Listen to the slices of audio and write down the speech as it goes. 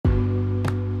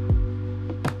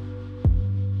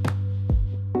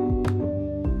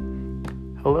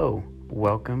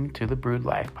Welcome to the Brewed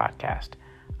Life podcast.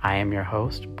 I am your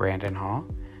host, Brandon Hall.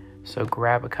 So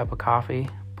grab a cup of coffee,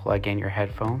 plug in your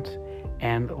headphones,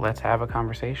 and let's have a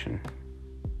conversation.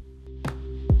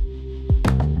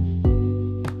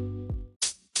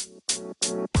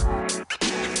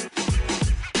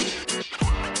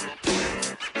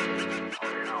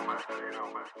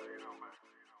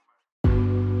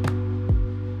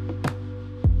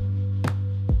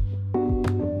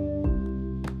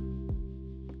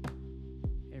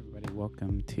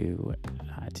 Welcome to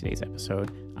today's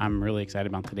episode. I'm really excited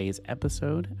about today's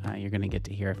episode. You're going to get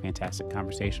to hear a fantastic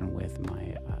conversation with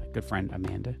my good friend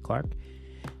Amanda Clark.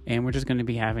 And we're just going to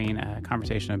be having a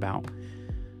conversation about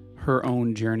her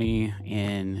own journey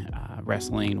in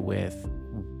wrestling with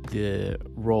the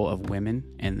role of women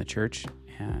in the church,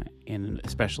 and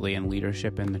especially in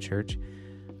leadership in the church.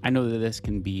 I know that this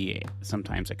can be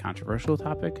sometimes a controversial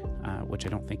topic, which I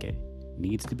don't think it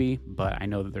needs to be, but I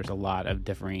know that there's a lot of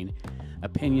differing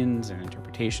opinions and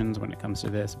interpretations when it comes to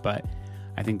this, but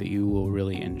I think that you will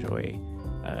really enjoy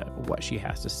what she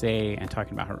has to say and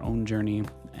talking about her own journey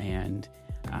and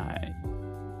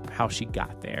how she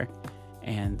got there,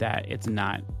 and that it's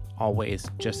not always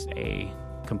just a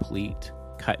complete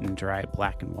cut and dry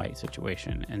black and white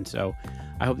situation. And so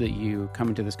I hope that you come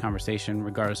into this conversation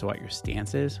regardless of what your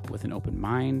stance is, with an open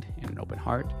mind and an open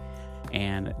heart,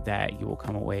 and that you will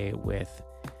come away with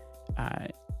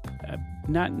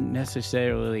not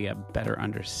necessarily a better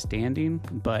understanding,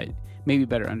 but maybe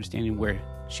better understanding where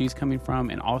she's coming from.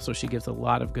 And also she gives a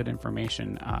lot of good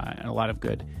information and a lot of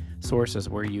good sources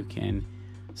where you can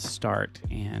start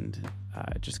and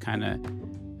just kind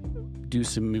of do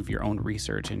some of your own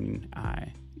research and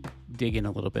dig in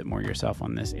a little bit more yourself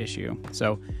on this issue.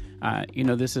 So,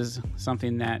 this is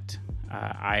something that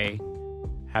I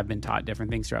have been taught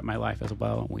different things throughout my life as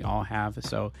well. We all have.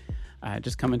 So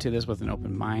just come into this with an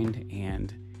open mind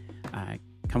and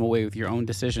come away with your own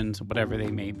decisions, whatever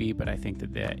they may be. But I think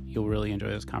that you'll really enjoy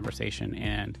this conversation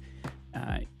and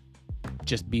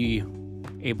just be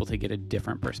able to get a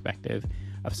different perspective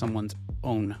of someone's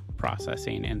own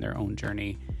processing and their own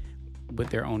journey with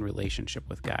their own relationship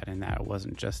with God. And that it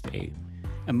wasn't just a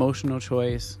emotional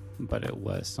choice, but it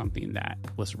was something that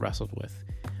was wrestled with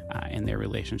in their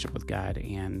relationship with God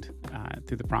and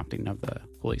through the prompting of the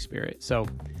Holy Spirit. So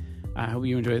I hope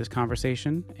you enjoy this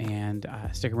conversation and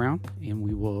stick around, and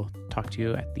we will talk to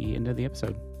you at the end of the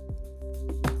episode.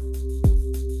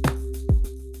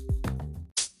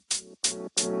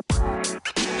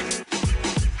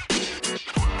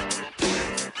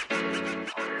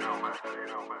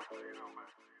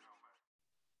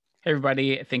 Hey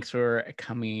everybody, thanks for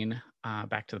coming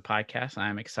back to the podcast.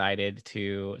 I'm excited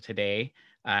to today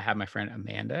have my friend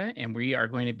Amanda, and we are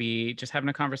going to be just having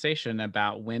a conversation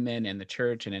about women in the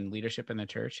church and in leadership in the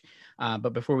church.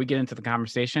 But before we get into the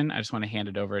conversation, I just want to hand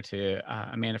it over to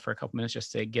Amanda for a couple minutes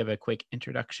just to give a quick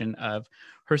introduction of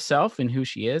herself and who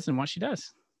she is and what she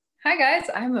does. Hi guys,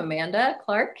 I'm Amanda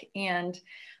Clark, and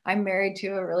I'm married to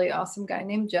a really awesome guy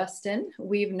named Justin.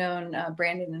 We've known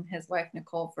Brandon and his wife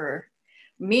Nicole for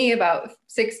me about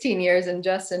 16 years and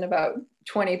Justin about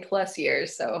 20 plus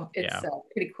years. So it's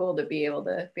pretty cool to be able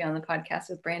to be on the podcast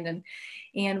with Brandon.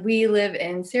 And we live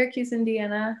in Syracuse,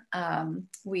 Indiana.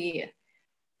 We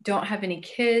don't have any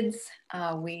kids.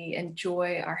 We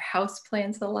enjoy our house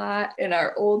plants a lot in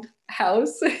our old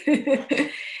house.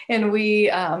 And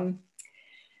we,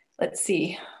 let's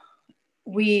see,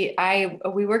 we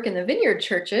work in the Vineyard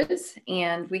churches,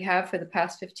 and we have for the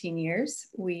past 15 years.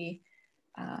 We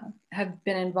have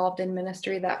been involved in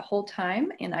ministry that whole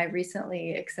time, and I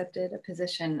recently accepted a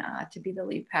position to be the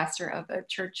lead pastor of a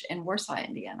church in Warsaw,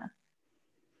 Indiana.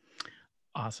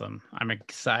 Awesome. I'm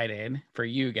excited for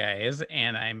you guys,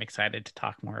 and I'm excited to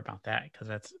talk more about that because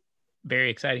that's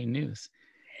very exciting news.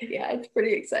 Yeah, it's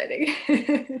pretty exciting.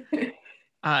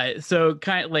 So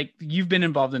kind of like you've been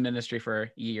involved in ministry for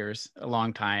years, a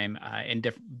long time, in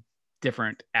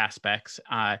different aspects.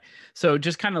 So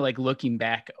just kind of like looking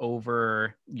back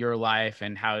over your life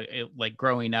and how it, like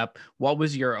growing up, what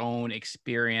was your own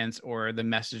experience or the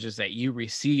messages that you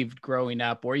received growing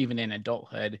up or even in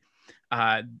adulthood,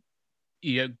 about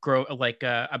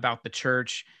the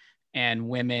church and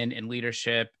women in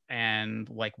leadership, and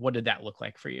like, what did that look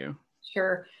like for you?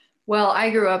 Sure. Well,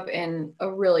 I grew up in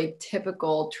a really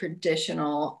typical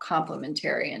traditional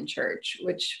complementarian church,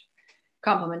 which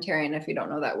complementarian, if you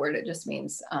don't know that word, it just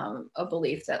means a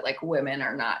belief that like women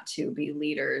are not to be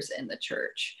leaders in the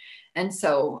church. And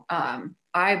so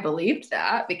I believed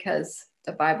that because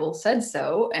the Bible said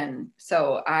so. And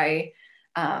so I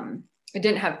I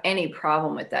didn't have any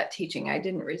problem with that teaching. I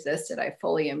didn't resist it. I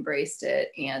fully embraced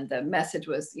it. And the message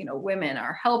was, women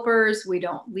are helpers. We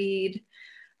don't lead.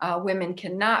 Women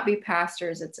cannot be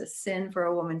pastors. It's a sin for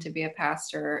a woman to be a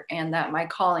pastor. And that my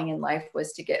calling in life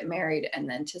was to get married and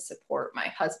then to support my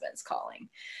husband's calling.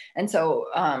 And so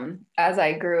as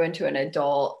I grew into an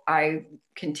adult, I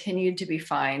continued to be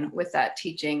fine with that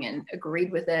teaching and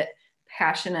agreed with it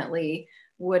passionately.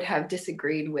 Would have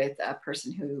disagreed with a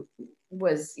person who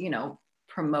was,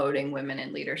 promoting women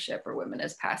in leadership or women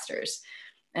as pastors.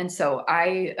 And so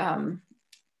I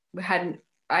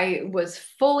was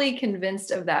fully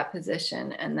convinced of that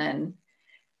position. And then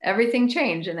everything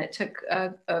changed, and it took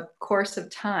a course of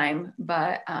time,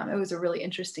 but it was a really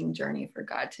interesting journey for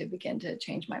God to begin to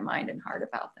change my mind and heart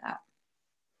about that.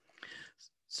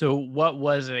 So what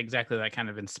was it exactly that kind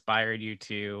of inspired you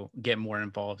to get more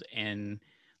involved in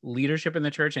leadership in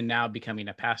the church and now becoming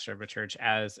a pastor of a church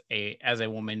as a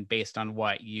woman, based on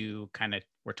what you kind of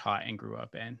were taught and grew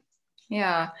up in?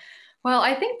 Yeah. Well,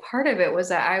 I think part of it was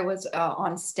that I was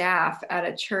on staff at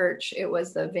a church. It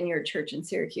was the Vineyard Church in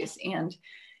Syracuse. And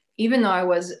even though I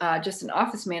was just an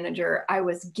office manager, I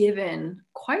was given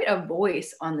quite a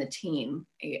voice on the team.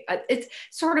 It's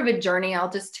sort of a journey.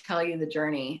 I'll just tell you the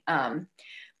journey.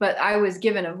 But I was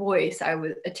given a voice. I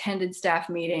attended staff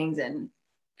meetings, and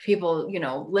people,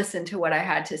 listened to what I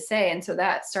had to say. And so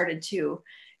that started to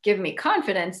give me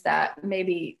confidence that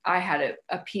maybe I had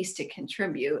a piece to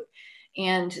contribute.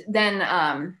 And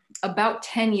then about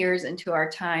 10 years into our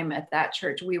time at that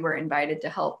church, we were invited to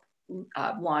help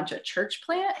launch a church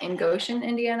plant in Goshen,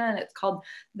 Indiana, and it's called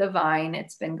The Vine.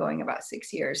 It's been going about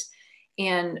 6 years.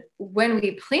 And when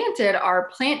we planted, our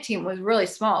plant team was really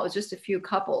small. It was just a few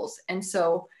couples. And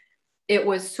so it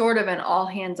was sort of an all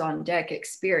hands on deck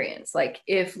experience. Like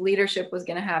if leadership was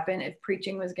going to happen, if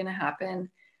preaching was going to happen,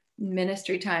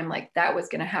 ministry time, like that was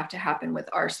going to happen with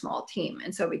our small team.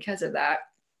 And so because of that,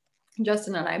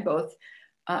 Justin and I both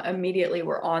immediately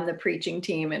were on the preaching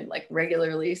team and like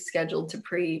regularly scheduled to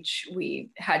preach.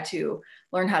 We had to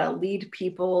learn how to lead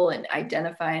people and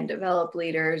identify and develop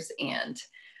leaders, and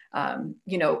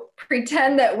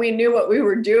pretend that we knew what we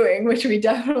were doing, which we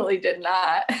definitely did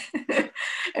not.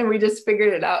 And we just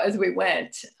figured it out as we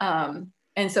went.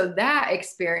 And so that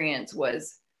experience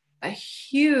was a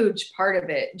huge part of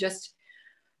it. Just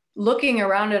looking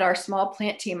around at our small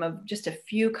plant team of just a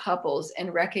few couples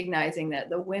and recognizing that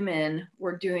the women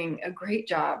were doing a great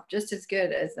job, just as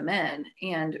good as the men.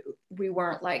 And we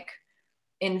weren't like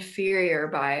inferior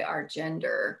by our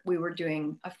gender. We were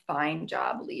doing a fine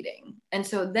job leading. And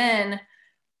so then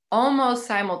almost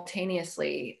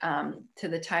simultaneously to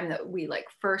the time that we like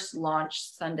first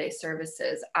launched Sunday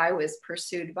services, I was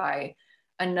pursued by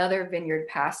another Vineyard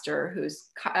pastor who's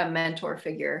a mentor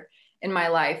figure in my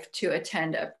life to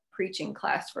attend a preaching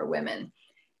class for women.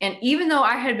 And even though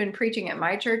I had been preaching at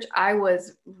my church, I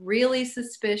was really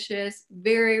suspicious,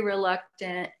 very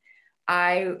reluctant.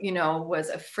 I, was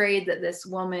afraid that this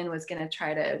woman was going to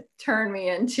try to turn me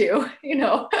into,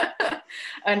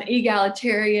 an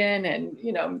egalitarian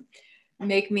and,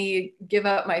 make me give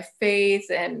up my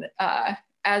faith. And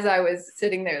as I was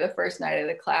sitting there the first night of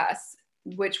the class,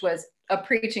 which was a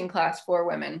preaching class for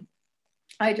women,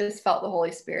 I just felt the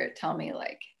Holy Spirit tell me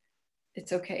like,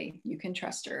 it's okay, you can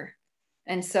trust her.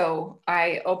 And so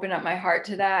I opened up my heart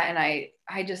to that. And I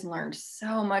just learned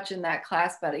so much in that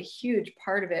class, but a huge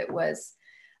part of it was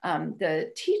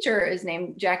the teacher is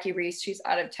named Jackie Reese. She's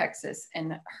out of Texas,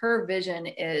 and her vision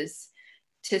is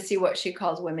to see what she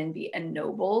calls women be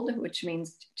ennobled, which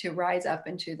means to rise up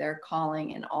into their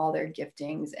calling and all their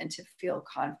giftings and to feel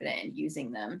confident in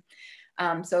using them.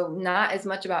 So not as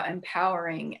much about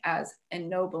empowering as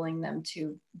ennobling them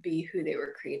to be who they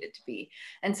were created to be.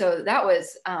 And so that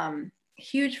was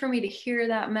huge for me to hear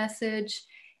that message.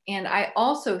 And I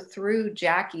also, through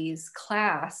Jackie's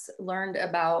class, learned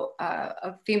about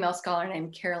a female scholar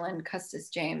named Carolyn Custis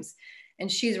James.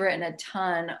 And she's written a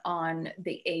ton on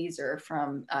the Azer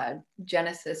from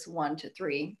Genesis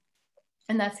 1-3.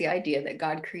 And that's the idea that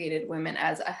God created women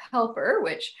as a helper,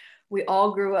 which we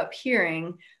all grew up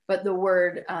hearing, but the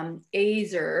word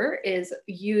Azer is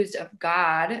used of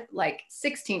God like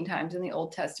 16 times in the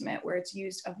Old Testament, where it's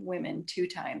used of women 2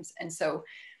 times. And so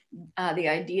the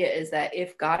idea is that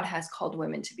if God has called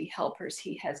women to be helpers,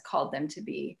 he has called them to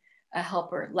be a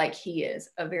helper like he is,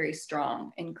 a very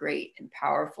strong and great and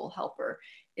powerful helper.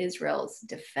 Israel's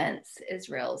defense,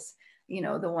 Israel's,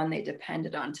 the one they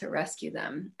depended on to rescue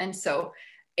them. And so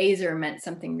Azer meant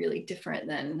something really different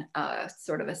than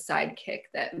sort of a sidekick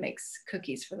that makes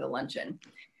cookies for the luncheon.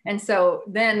 And so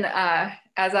then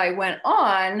as I went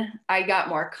on, I got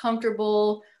more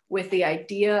comfortable with the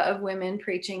idea of women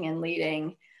preaching and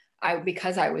leading.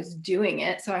 Because I was doing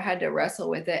it, so I had to wrestle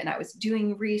with it, and I was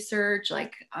doing research,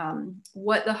 like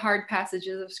what the hard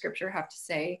passages of scripture have to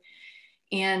say.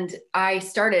 And I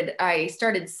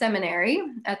started seminary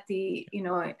at the,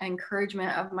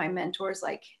 encouragement of my mentors,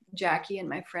 like Jackie and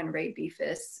my friend Ray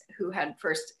Beefus, who had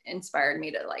first inspired me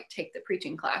to like take the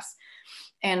preaching class.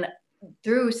 And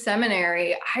through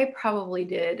seminary, I probably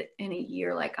did in a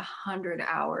year like 100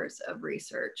 hours of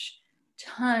research,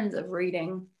 tons of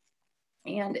reading.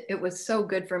 And it was so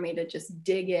good for me to just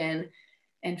dig in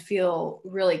and feel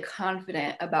really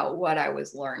confident about what I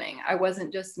was learning. I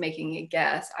wasn't just making a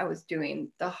guess, I was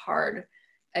doing the hard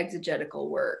exegetical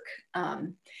work.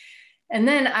 And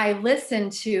then I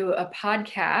listened to a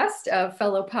podcast of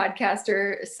fellow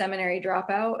podcaster, seminary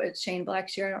dropout, it's Shane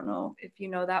Blackshear. I don't know if you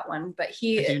know that one, but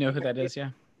I do know who that is. Yeah.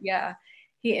 Yeah.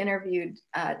 He interviewed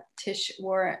Tish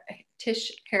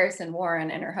Harrison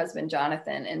Warren and her husband,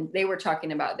 Jonathan, and they were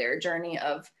talking about their journey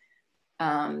of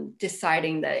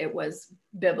deciding that it was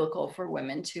biblical for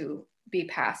women to be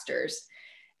pastors.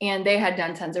 And they had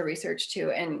done tons of research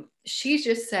too. And she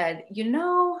just said,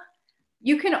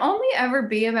 you can only ever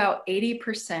be about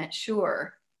 80%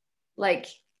 sure. Like,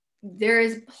 there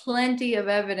is plenty of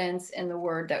evidence in the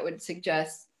word that would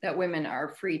suggest that women are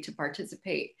free to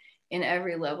participate in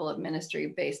every level of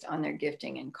ministry based on their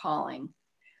gifting and calling.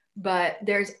 But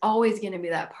there's always going to be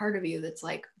that part of you that's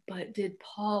like, but did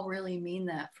Paul really mean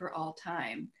that for all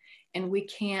time? And we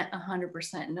can't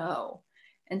 100% know.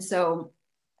 And so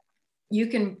you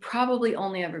can probably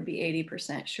only ever be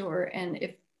 80% sure. And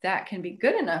if that can be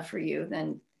good enough for you,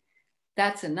 then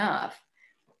that's enough.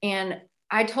 And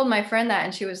I told my friend that,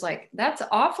 and she was like, that's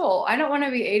awful. I don't want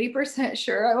to be 80%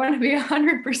 sure. I want to be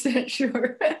 100%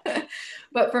 sure.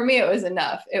 But for me, it was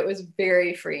enough. It was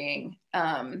very freeing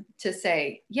to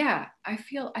say, yeah, I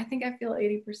feel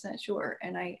 80% sure.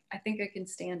 And I think I can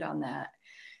stand on that.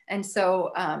 And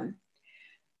so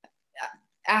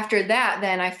after that,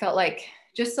 then I felt like,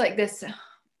 just like this,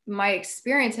 my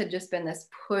experience had just been this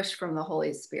push from the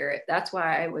Holy Spirit. That's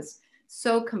why I was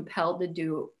so compelled to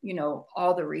do,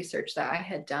 all the research that I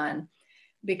had done,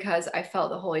 because I felt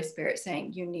the Holy Spirit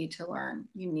saying, you need to learn,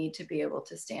 you need to be able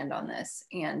to stand on this.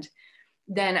 And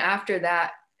then after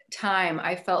that time,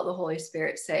 I felt the Holy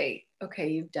Spirit say, okay,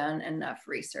 you've done enough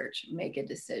research, make a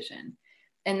decision.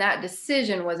 And that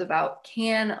decision was about,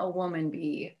 can a woman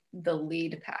be the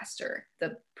lead pastor,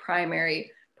 the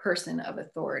primary person of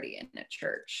authority in a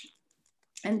church?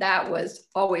 And that was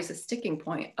always a sticking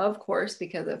point, of course,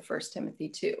 because of 1 Timothy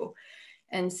 2.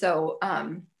 And so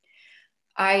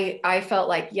I felt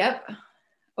like, yep,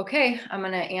 okay, I'm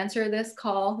going to answer this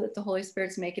call that the Holy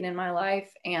Spirit's making in my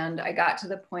life. And I got to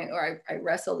the point where I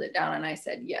wrestled it down and I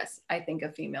said, yes, I think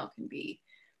a female can be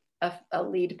a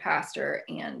lead pastor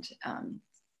and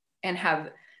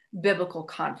have biblical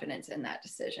confidence in that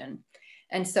decision.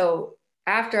 And so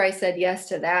after I said yes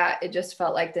to that, it just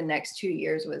felt like the next 2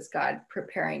 years was God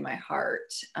preparing my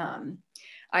heart.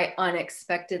 I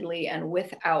unexpectedly and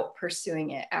without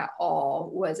pursuing it at all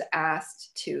was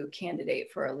asked to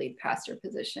candidate for a lead pastor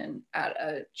position at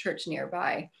a church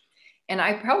nearby. And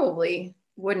I probably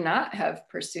would not have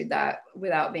pursued that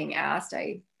without being asked.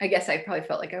 I guess I probably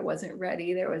felt like I wasn't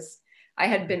ready. I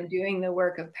had been doing the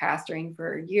work of pastoring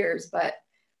for years, but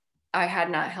I had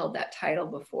not held that title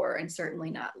before, and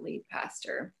certainly not lead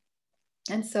pastor.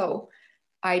 And so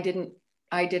I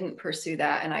didn't pursue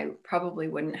that, and I probably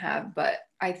wouldn't have, but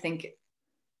I think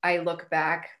I look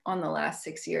back on the last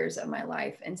 6 years of my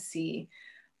life and see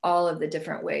all of the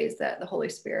different ways that the Holy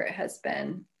Spirit has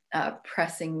been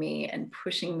pressing me and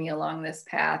pushing me along this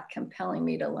path, compelling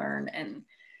me to learn. And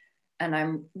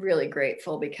I'm really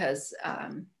grateful because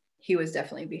he was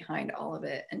definitely behind all of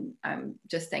it. And I'm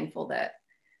just thankful that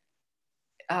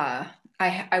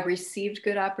I received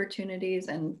good opportunities,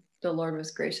 and the Lord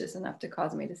was gracious enough to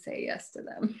cause me to say yes to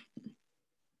them.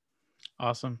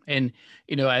 Awesome. And,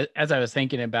 as I was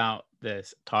thinking about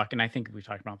this talk, and I think we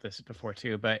talked about this before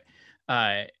too, but,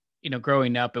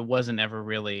 growing up, it wasn't ever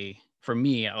really, for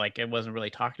me, like it wasn't really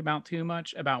talked about too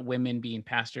much about women being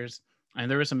pastors.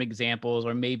 And there were some examples,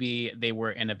 or maybe they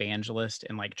were an evangelist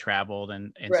and like traveled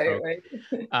and spoke.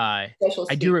 Right.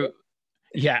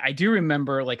 I do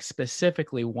remember like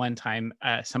specifically one time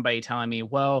somebody telling me,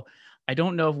 well, I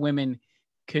don't know if women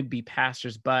could be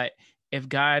pastors, but if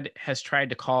God has tried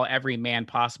to call every man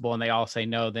possible and they all say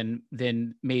no,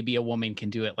 then maybe a woman can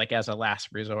do it, like as a last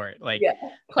resort. Like, yeah,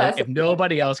 if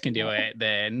nobody else can do it,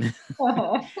 then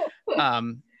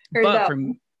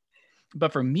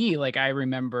but for me, like I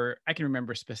can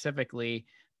remember specifically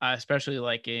especially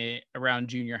like around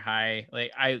junior high,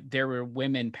 like there were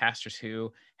women pastors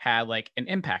who had like an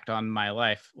impact on my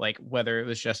life, like whether it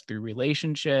was just through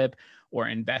relationship or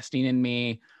investing in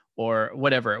me or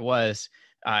whatever it was.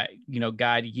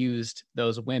 God used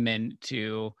those women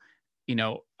to,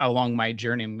 along my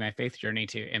journey, my faith journey,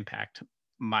 to impact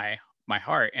my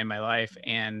heart and my life,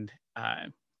 and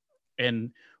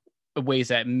in ways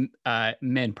that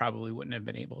men probably wouldn't have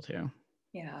been able to.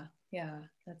 Yeah, yeah,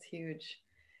 that's huge.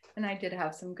 And I did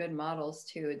have some good models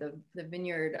too. The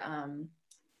Vineyard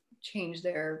changed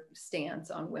their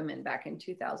stance on women back in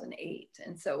 2008,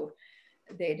 and so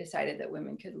they decided that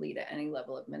women could lead at any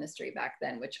level of ministry back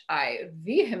then, which I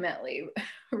vehemently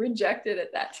rejected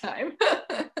at that time.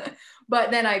 But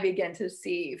then I began to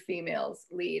see females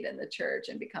lead in the church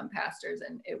and become pastors,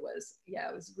 and it was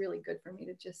really good for me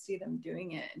to just see them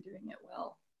doing it and doing it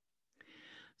well.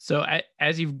 So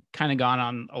as you've kind of gone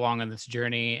on along on this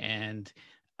journey and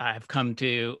have come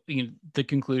to the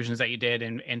conclusions that you did,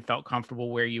 and felt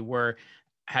comfortable where you were,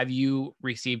 have you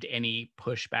received any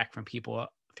pushback from people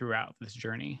throughout this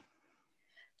journey?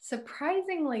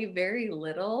 Surprisingly, very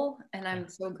little. And I'm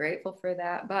so grateful for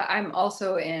that. But I'm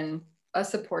also in a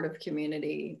supportive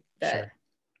community that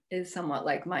is somewhat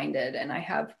like-minded, and I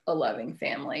have a loving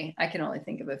family. I can only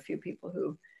think of a few people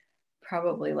who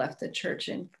probably left the church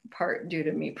in part due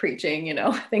to me preaching,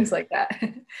 things like that.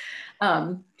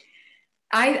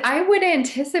 I would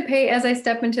anticipate, as I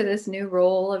step into this new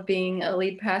role of being a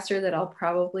lead pastor, that I'll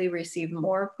probably receive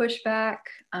more pushback.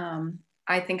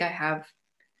 I think I have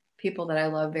people that I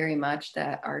love very much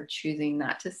that are choosing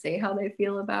not to say how they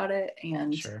feel about it.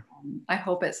 And I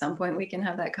hope at some point we can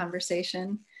have that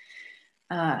conversation.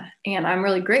 And I'm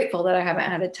really grateful that I haven't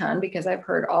had a ton, because I've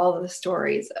heard all of the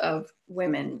stories of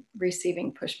women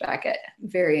receiving pushback at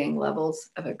varying levels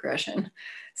of aggression.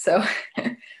 So,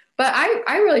 but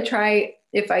I really try,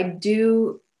 if I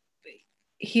do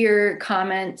hear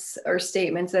comments or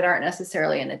statements that aren't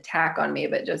necessarily an attack on me,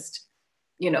 but just,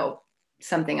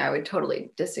 something I would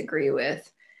totally disagree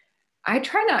with, I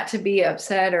try not to be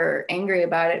upset or angry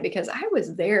about it, because I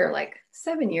was there like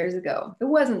 7 years ago. It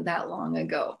wasn't that long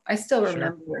ago. I still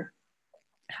remember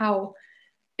how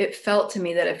it felt to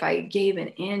me that if I gave an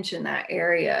inch in that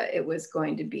area, it was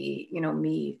going to be,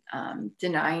 me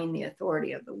denying the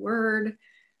authority of the word,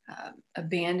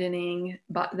 abandoning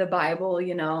the Bible,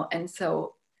 and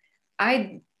so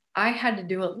I had to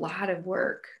do a lot of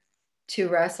work to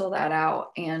wrestle that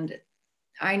out. And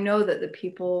I know that the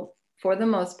people, for the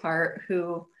most part,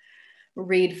 who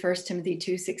read 1 Timothy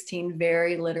 2:16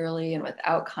 very literally and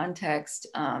without context,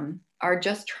 are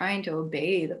just trying to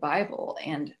obey the Bible.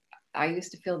 And I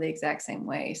used to feel the exact same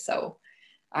way. So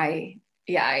I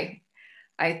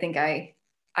think I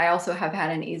also have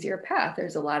had an easier path.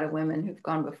 There's a lot of women who've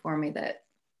gone before me that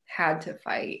had to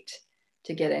fight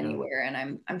to get anywhere,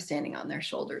 and I'm standing on their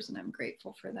shoulders, and I'm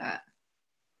grateful for that.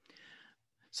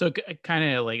 So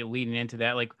kind of like leading into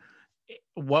that, like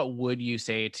what would you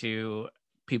say to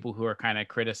people who are kind of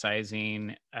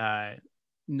criticizing,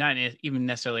 not even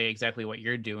necessarily exactly what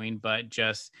you're doing, but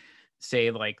just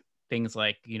say like things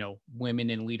like, women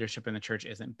in leadership in the church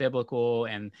isn't biblical,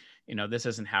 and, this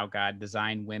isn't how God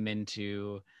designed women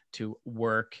to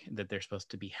work, that they're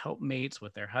supposed to be helpmates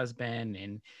with their husband,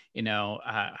 and,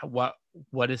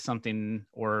 what is something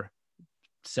or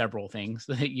several things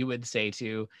that you would say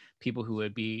to people who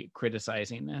would be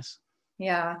criticizing this?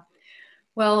 Yeah.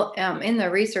 Well, in the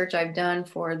research I've done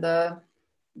for the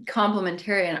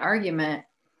complementarian argument,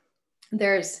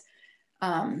 there's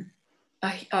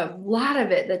a lot of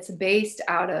it that's based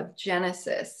out of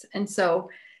Genesis. And so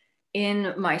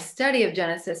in my study of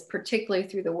Genesis, particularly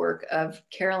through the work of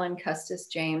Carolyn Custis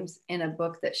James in a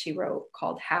book that she wrote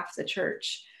called Half the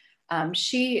Church,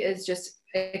 she is just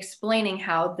explaining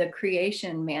how the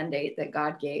creation mandate that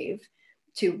God gave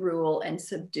to rule and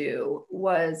subdue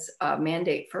was a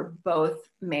mandate for both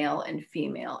male and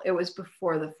female. It was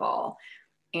before the fall.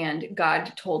 And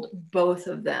God told both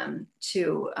of them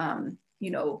to,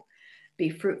 be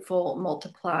fruitful,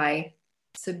 multiply,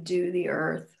 subdue the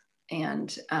earth.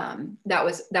 And that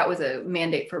was a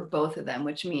mandate for both of them,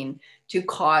 which mean to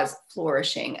cause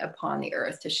flourishing upon the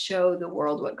earth, to show the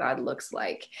world what God looks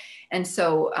like. And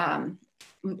so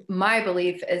my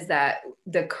belief is that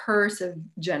the curse of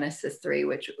Genesis 3,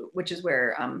 which is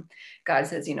where God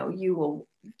says, you will,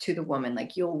 to the woman,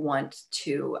 like you'll want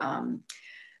to,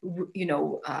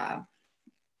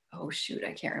 oh shoot,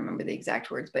 I can't remember the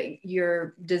exact words, but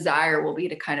your desire will be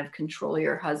to kind of control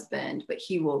your husband, but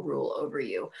he will rule over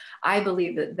you. I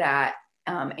believe that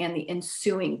and the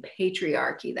ensuing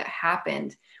patriarchy that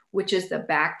happened, which is the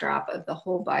backdrop of the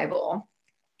whole Bible,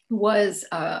 was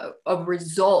a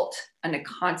result and a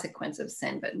consequence of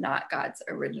sin, but not God's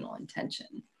original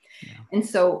intention. Yeah. And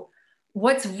so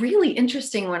what's really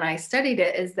interesting when I studied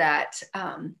it is that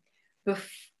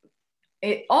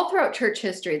all throughout church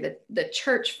history, the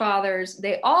church fathers,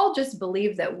 they all just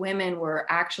believed that women were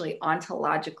actually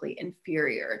ontologically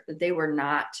inferior, that they were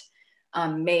not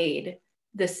made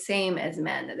the same as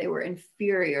men, that they were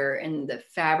inferior in the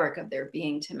fabric of their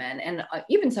being to men. And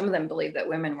even some of them believed that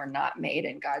women were not made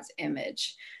in God's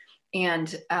image.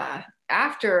 And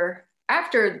after,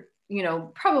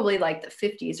 probably like the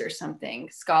 50s or something,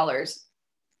 scholars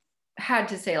had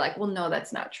to say like, well, no,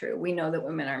 that's not true. We know that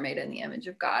women are made in the image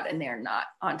of God and they're not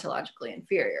ontologically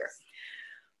inferior.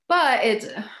 But it's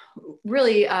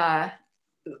really,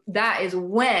 that is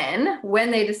when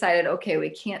they decided, okay, we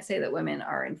can't say that women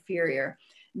are inferior.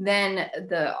 Then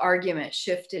the argument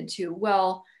shifted to,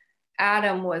 well,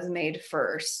 Adam was made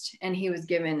first and he was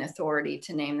given authority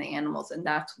to name the animals. And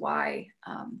that's why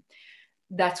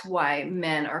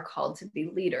men are called to be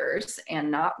leaders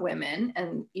and not women.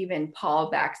 And even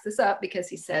Paul backs this up because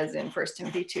he says in 1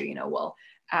 Timothy 2, well,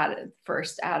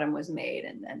 first Adam was made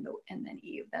and then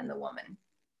Eve, then the woman.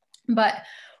 But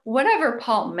whatever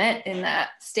Paul meant in that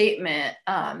statement,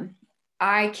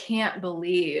 I can't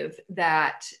believe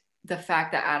that the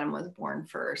fact that Adam was born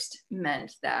first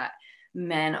meant that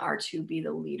men are to be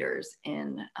the leaders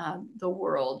in the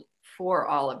world for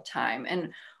all of time.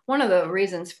 And one of the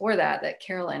reasons for that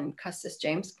Carolyn Custis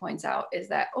James points out is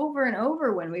that over and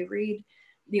over when we read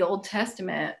the Old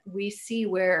Testament, we see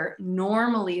where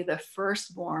normally the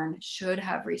firstborn should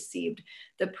have received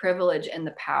the privilege and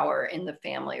the power in the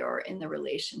family or in the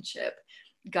relationship.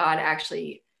 God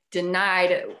actually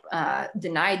denied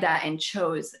that and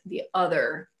chose the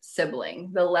other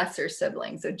sibling, the lesser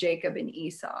sibling. So Jacob and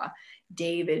Esau,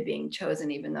 David being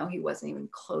chosen, even though he wasn't even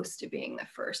close to being the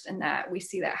first. And that we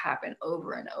see that happen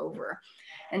over and over.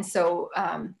 And so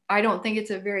I don't think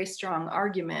it's a very strong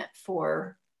argument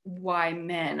for why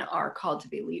men are called to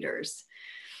be leaders.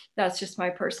 That's just my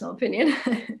personal opinion.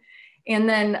 And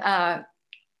then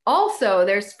also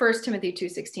there's 1 Timothy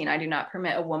 2:16. I do not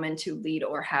permit a woman to lead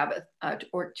or have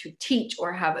or to teach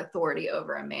or have authority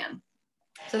over a man.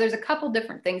 So there's a couple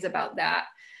different things about that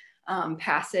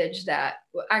passage that,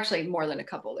 well, actually more than a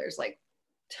couple. There's like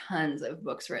tons of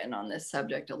books written on this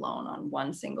subject alone on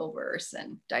one single verse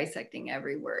and dissecting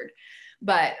every word.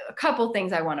 But a couple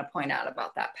things I want to point out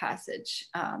about that passage.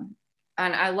 And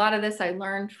a lot of this I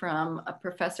learned from a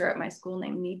professor at my school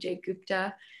named Nijay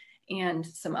Gupta and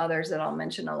some others that I'll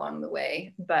mention along the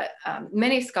way. But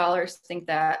many scholars think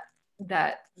that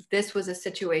this was a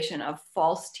situation of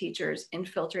false teachers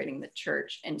infiltrating the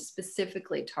church and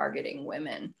specifically targeting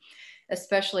women,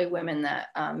 especially women that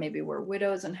maybe were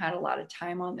widows and had a lot of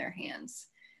time on their hands.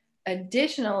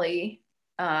 Additionally,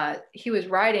 he was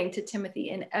writing to Timothy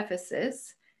in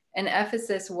Ephesus, and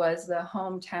Ephesus was the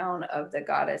hometown of the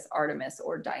goddess Artemis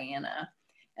or Diana.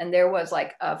 And there was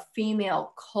like a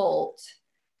female cult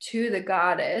to the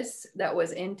goddess that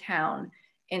was in town,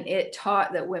 and it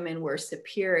taught that women were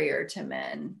superior to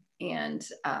men. And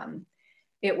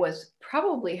it was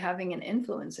probably having an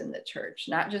influence in the church,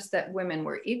 not just that women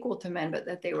were equal to men, but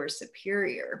that they were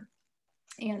superior.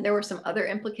 And there were some other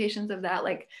implications of that,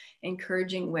 like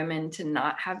encouraging women to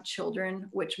not have children,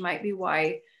 which might be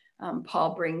why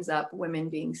Paul brings up women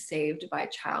being saved by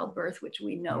childbirth, which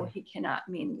we know he cannot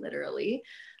mean literally,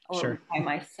 or sure. I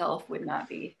myself would not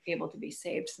be able to be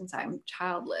saved since I'm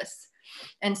childless.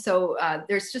 And so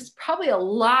there's just probably a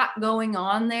lot going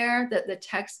on there that the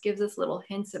text gives us little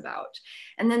hints about.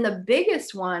 And then the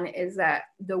biggest one is that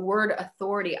the word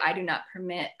authority, I do not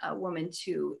permit a woman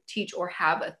to teach or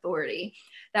have authority.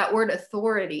 That word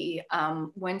authority,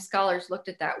 when scholars looked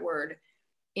at that word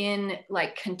in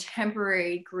like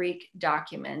contemporary Greek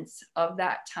documents of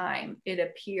that time, it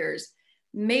appears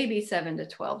maybe 7 to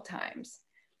 12 times.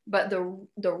 But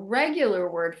the regular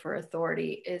word for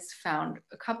authority is found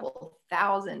a couple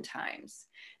thousand times.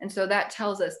 And so that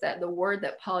tells us that the word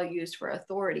that Paul used for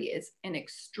authority is an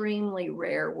extremely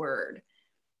rare word.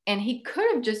 And he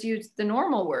could have just used the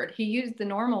normal word. He used the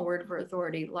normal word for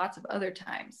authority lots of other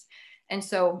times. And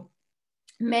so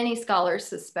many scholars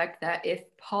suspect that if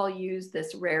Paul used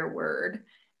this rare word,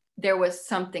 there was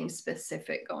something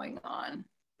specific going on,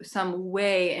 some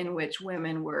way in which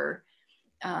women were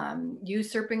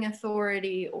usurping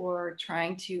authority or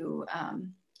trying to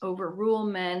overrule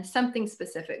men, something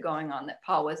specific going on that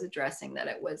Paul was addressing, that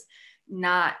it was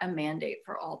not a mandate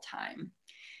for all time.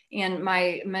 And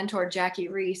my mentor, Jackie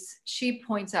Reese, she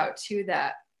points out too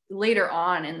that later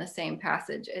on in the same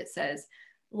passage, it says,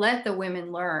 let the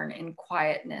women learn in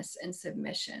quietness and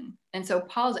submission. And so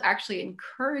Paul's actually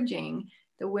encouraging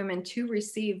the women to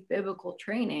receive biblical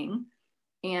training.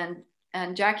 And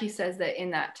Jackie says that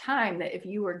in that time, that if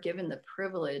you were given the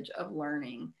privilege of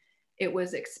learning, it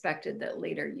was expected that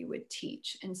later you would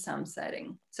teach in some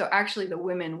setting. So actually the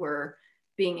women were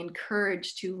being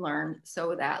encouraged to learn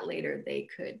so that later they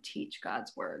could teach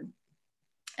God's word.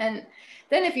 And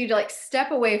then if you like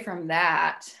step away from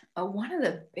that, one of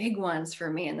the big ones for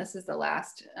me, and this is the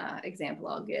last example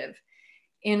I'll give,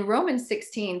 in Romans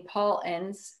 16, Paul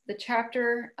ends the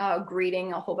chapter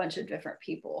greeting a whole bunch of different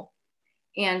people.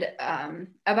 And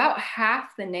about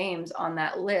half the names on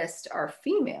that list are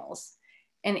females.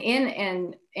 And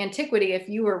in antiquity, if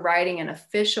you were writing an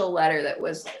official letter that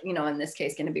was, in this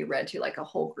case, going to be read to like a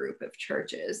whole group of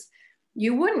churches,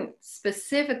 you wouldn't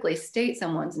specifically state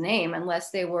someone's name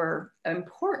unless they were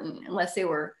important, unless they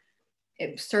were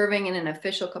serving in an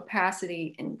official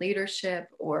capacity in leadership,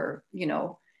 or,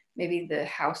 maybe the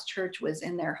house church was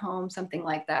in their home, something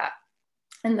like that.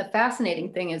 And the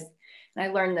fascinating thing is, and I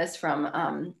learned this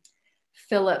from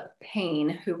Philip Payne,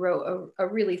 who wrote a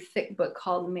really thick book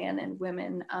called Man and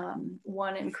Women,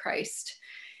 One in Christ.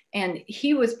 And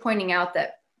he was pointing out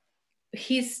that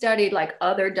he's studied like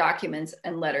other documents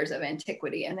and letters of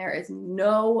antiquity, and there is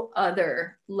no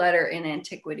other letter in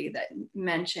antiquity that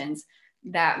mentions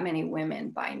that many women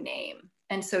by name.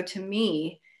 And so to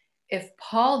me, if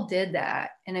Paul did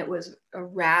that and it was a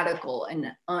radical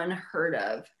and unheard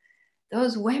of,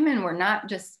 those women were not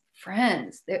just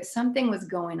friends. Something was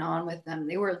going on with them.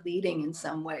 They were leading in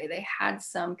some way. They had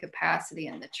some capacity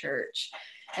in the church.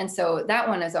 And so that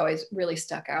one has always really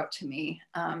stuck out to me.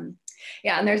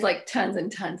 Yeah, and there's like tons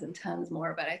and tons and tons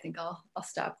more, but I think I'll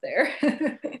stop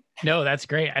there. No, that's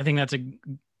great. I think that's a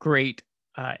great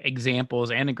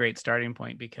examples and a great starting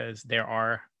point, because there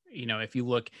are, if you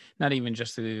look not even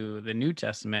just through the New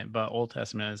Testament, but Old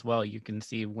Testament as well, you can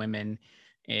see women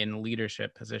in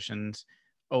leadership positions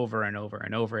over and over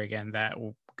and over again that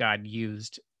God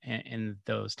used in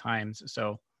those times.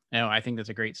 So, I think that's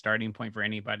a great starting point for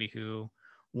anybody who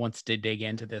wants to dig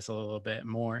into this a little bit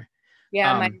more.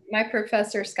 Yeah, my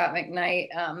professor, Scott McKnight,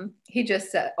 he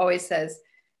just always says,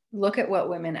 look at what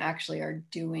women actually are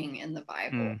doing in the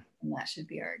Bible, and that should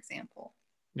be our example.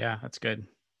 Yeah, that's good.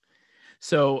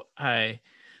 So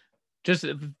just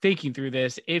thinking through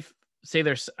this, if say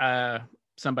there's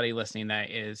somebody listening that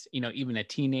is, even a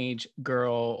teenage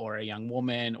girl or a young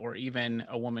woman, or even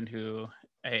a woman who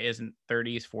isn't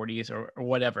 30s, 40s or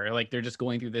whatever, like they're just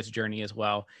going through this journey as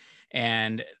well.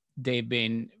 And they've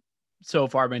been so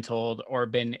far been told, or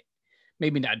been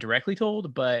maybe not directly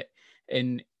told, but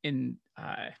it's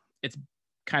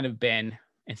kind of been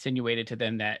insinuated to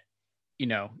them that,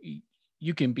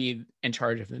 you can be in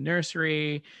charge of the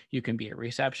nursery, you can be a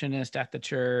receptionist at the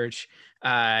church,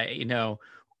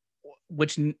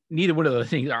 which neither one of those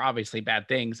things are obviously bad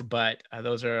things, but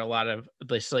those are a lot of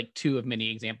just like two of many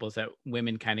examples that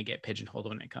women kind of get pigeonholed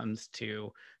when it comes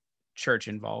to church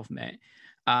involvement.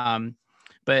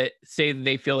 But say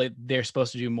they feel like they're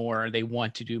supposed to do more, or they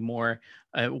want to do more.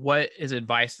 What is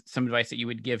some advice that you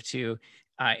would give to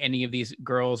any of these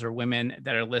girls or women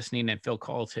that are listening and feel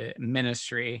called to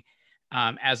ministry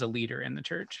as a leader in the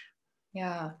church?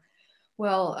 Yeah,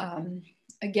 well,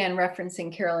 again,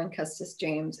 referencing Carolyn Custis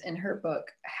James in her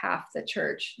book, Half the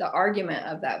Church, the argument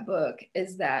of that book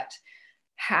is that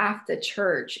half the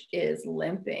church is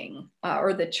limping,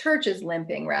 or the church is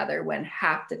limping rather, when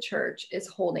half the church is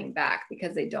holding back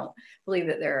because they don't believe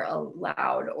that they're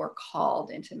allowed or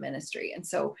called into ministry. And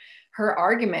so her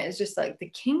argument is just like, the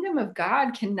kingdom of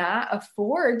God cannot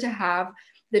afford to have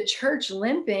the church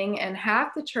limping and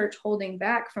half the church holding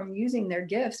back from using their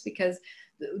gifts, because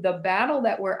the battle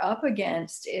that we're up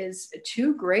against is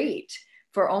too great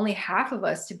for only half of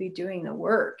us to be doing the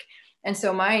work. And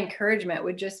so my encouragement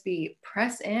would just be,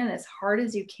 press in as hard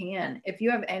as you can. If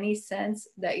you have any sense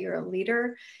that you're a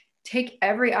leader, take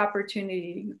every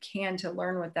opportunity you can to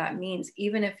learn what that means.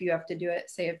 Even if you have to do it,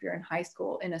 say if you're in high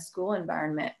school, in a school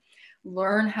environment,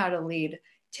 learn how to lead.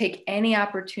 Take any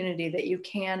opportunity that you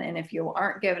can. And if you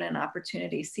aren't given an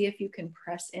opportunity, see if you can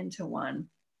press into one.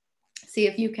 See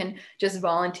if you can just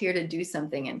volunteer to do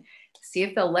something, and see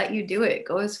if they'll let you do it.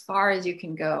 Go as far as you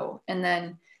can go. And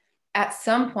then at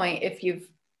some point, if you've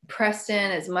pressed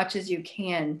in as much as you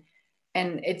can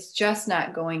and it's just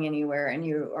not going anywhere, and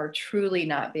you are truly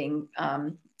not being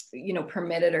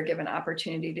permitted or given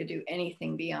opportunity to do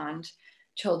anything beyond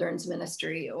children's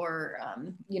ministry or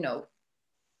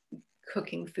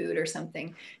cooking food or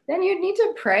something, then you need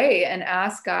to pray and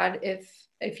ask God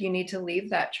if you need to leave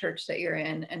that church that you're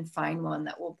in and find one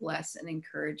that will bless and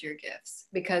encourage your gifts.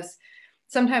 Because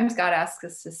sometimes God asks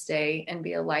us to stay and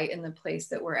be a light in the place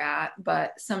that we're at,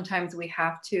 but sometimes we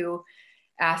have to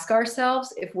ask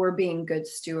ourselves if we're being good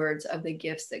stewards of the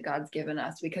gifts that God's given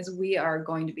us, because we are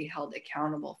going to be held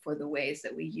accountable for the ways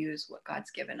that we use what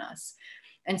God's given us.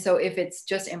 And so if it's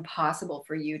just impossible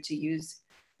for you to use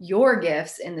your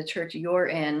gifts in the church you're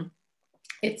in,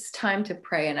 it's time to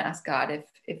pray and ask God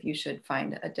if you should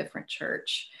find a different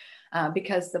church,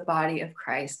 because the body of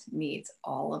Christ needs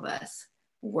all of us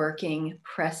working,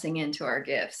 pressing into our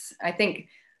gifts. I think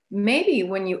maybe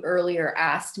when you earlier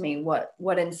asked me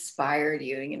what inspired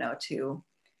you, to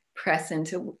press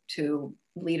into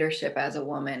leadership as a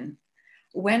woman,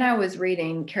 when I was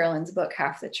reading Carolyn's book,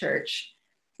 Half the Church,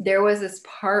 there was this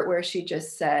part where she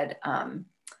just said,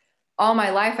 all my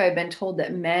life I've been told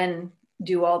that men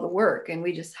do all the work and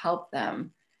we just help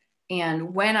them.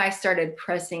 And when I started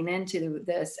pressing into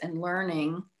this and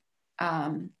learning,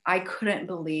 I couldn't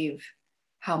believe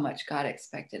how much God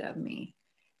expected of me.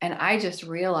 And I just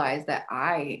realized that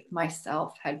I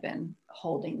myself had been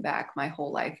holding back my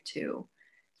whole life too,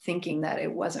 thinking that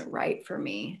it wasn't right for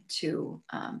me to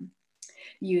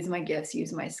use my gifts,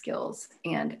 use my skills.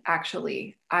 And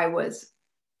actually, I was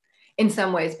in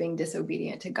some ways being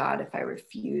disobedient to God if I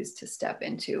refused to step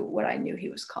into what I knew he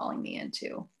was calling me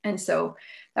into. And so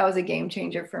that was a game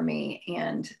changer for me.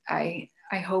 And I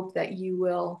hope that you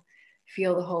will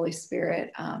feel the Holy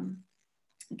Spirit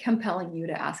compelling you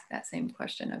to ask that same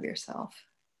question of yourself.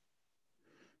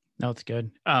 No, it's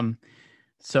good.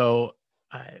 So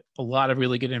a lot of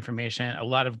really good information, a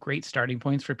lot of great starting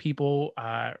points for people,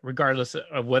 regardless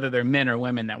of whether they're men or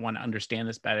women that want to understand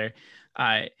this better.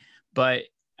 But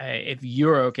if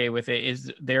you're okay with it,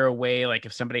 is there a way, like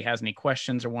if somebody has any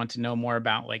questions or want to know more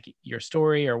about like your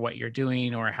story or what you're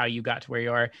doing or how you got to where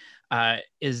you are,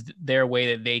 is there a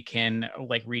way that they can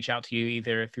like reach out to you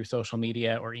either through social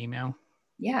media or email?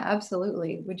 Yeah,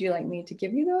 absolutely. Would you like me to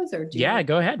give you those or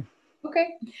go ahead.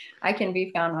 Okay. I can be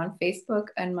found on Facebook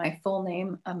and my full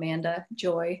name, Amanda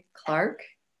Joy Clark.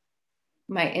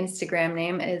 My Instagram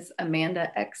name is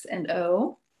Amanda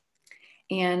X&O.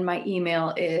 And my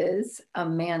email is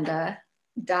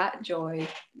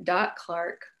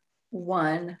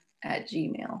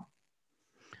amanda.joy.clark1@gmail.com.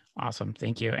 Awesome.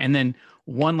 Thank you. And then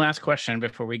one last question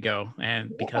before we go,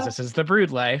 and because this is the Brood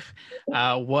Life,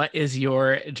 what is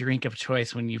your drink of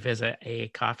choice when you visit a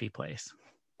coffee place?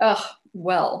 Oh,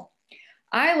 well,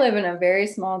 I live in a very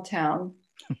small town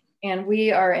and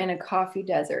we are in a coffee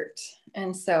desert.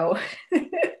 And so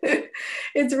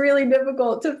it's really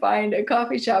difficult to find a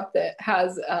coffee shop that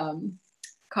has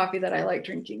coffee that I like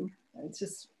drinking. It's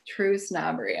just true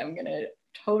snobbery. I'm going to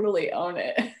totally own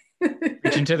it.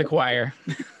 Preaching to the choir.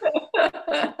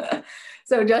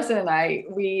 So Justin and I,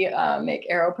 we make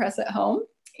AeroPress at home.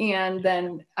 And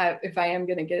then if I am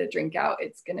going to get a drink out,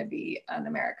 it's going to be an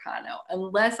Americano,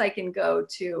 unless I can go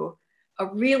to a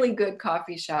really good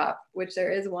coffee shop, which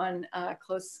there is one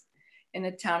close in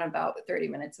a town about 30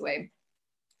 minutes away.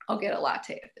 I'll get a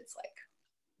latte if it's like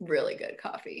really good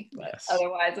coffee, but yes.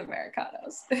 Otherwise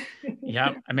Americanos.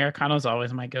 Yeah, Americanos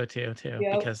always my go-to too,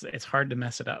 because it's hard to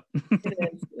mess it up.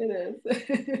 It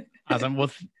is. Awesome. Well,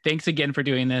 thanks again for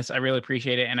doing this. I really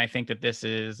appreciate it. And I think that this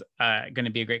is going to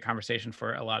be a great conversation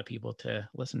for a lot of people to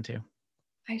listen to.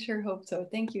 I sure hope so.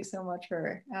 Thank you so much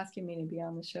for asking me to be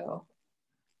on the show.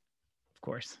 Of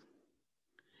course.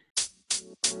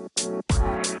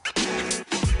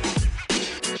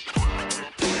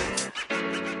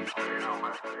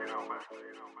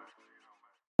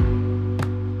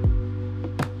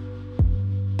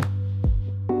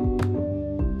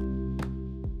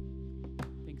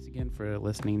 Thanks again for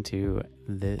listening to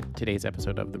today's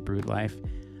episode of The Brood Life.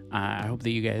 I hope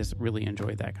that you guys really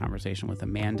enjoyed that conversation with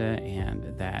Amanda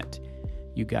and that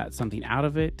you got something out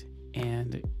of it.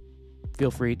 And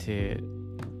feel free to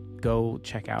go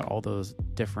check out all those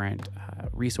different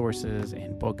resources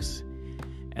and books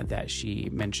that she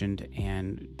mentioned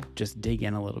and just dig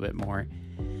in a little bit more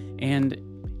and,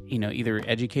 either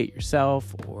educate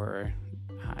yourself or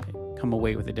come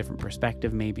away with a different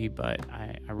perspective maybe. But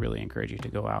I really encourage you to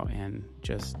go out and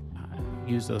just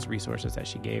use those resources that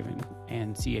she gave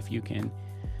and see if you can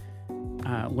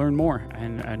learn more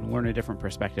and learn a different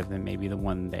perspective than maybe the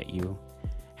one that you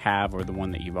have or the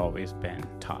one that you've always been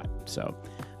taught. So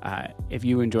if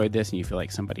you enjoyed this and you feel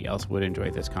like somebody else would enjoy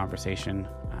this conversation,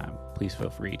 please feel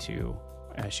free to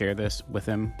share this with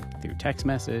them through text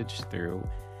message, through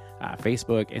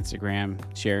Facebook, Instagram,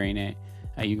 sharing it.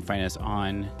 You can find us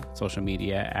on social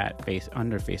media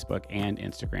under Facebook and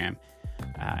Instagram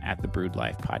at the Brood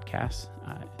Life Podcast.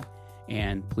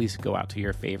 And please go out to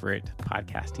your favorite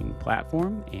podcasting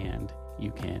platform and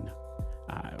you can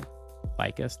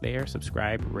like us there,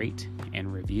 subscribe, rate,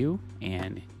 and review,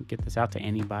 and get this out to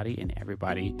anybody and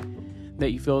everybody that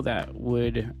you feel that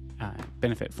would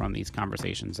benefit from these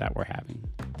conversations that we're having.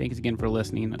 Thanks again for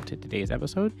listening to today's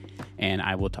episode, and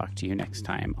I will talk to you next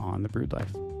time on The Brewed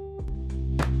Life.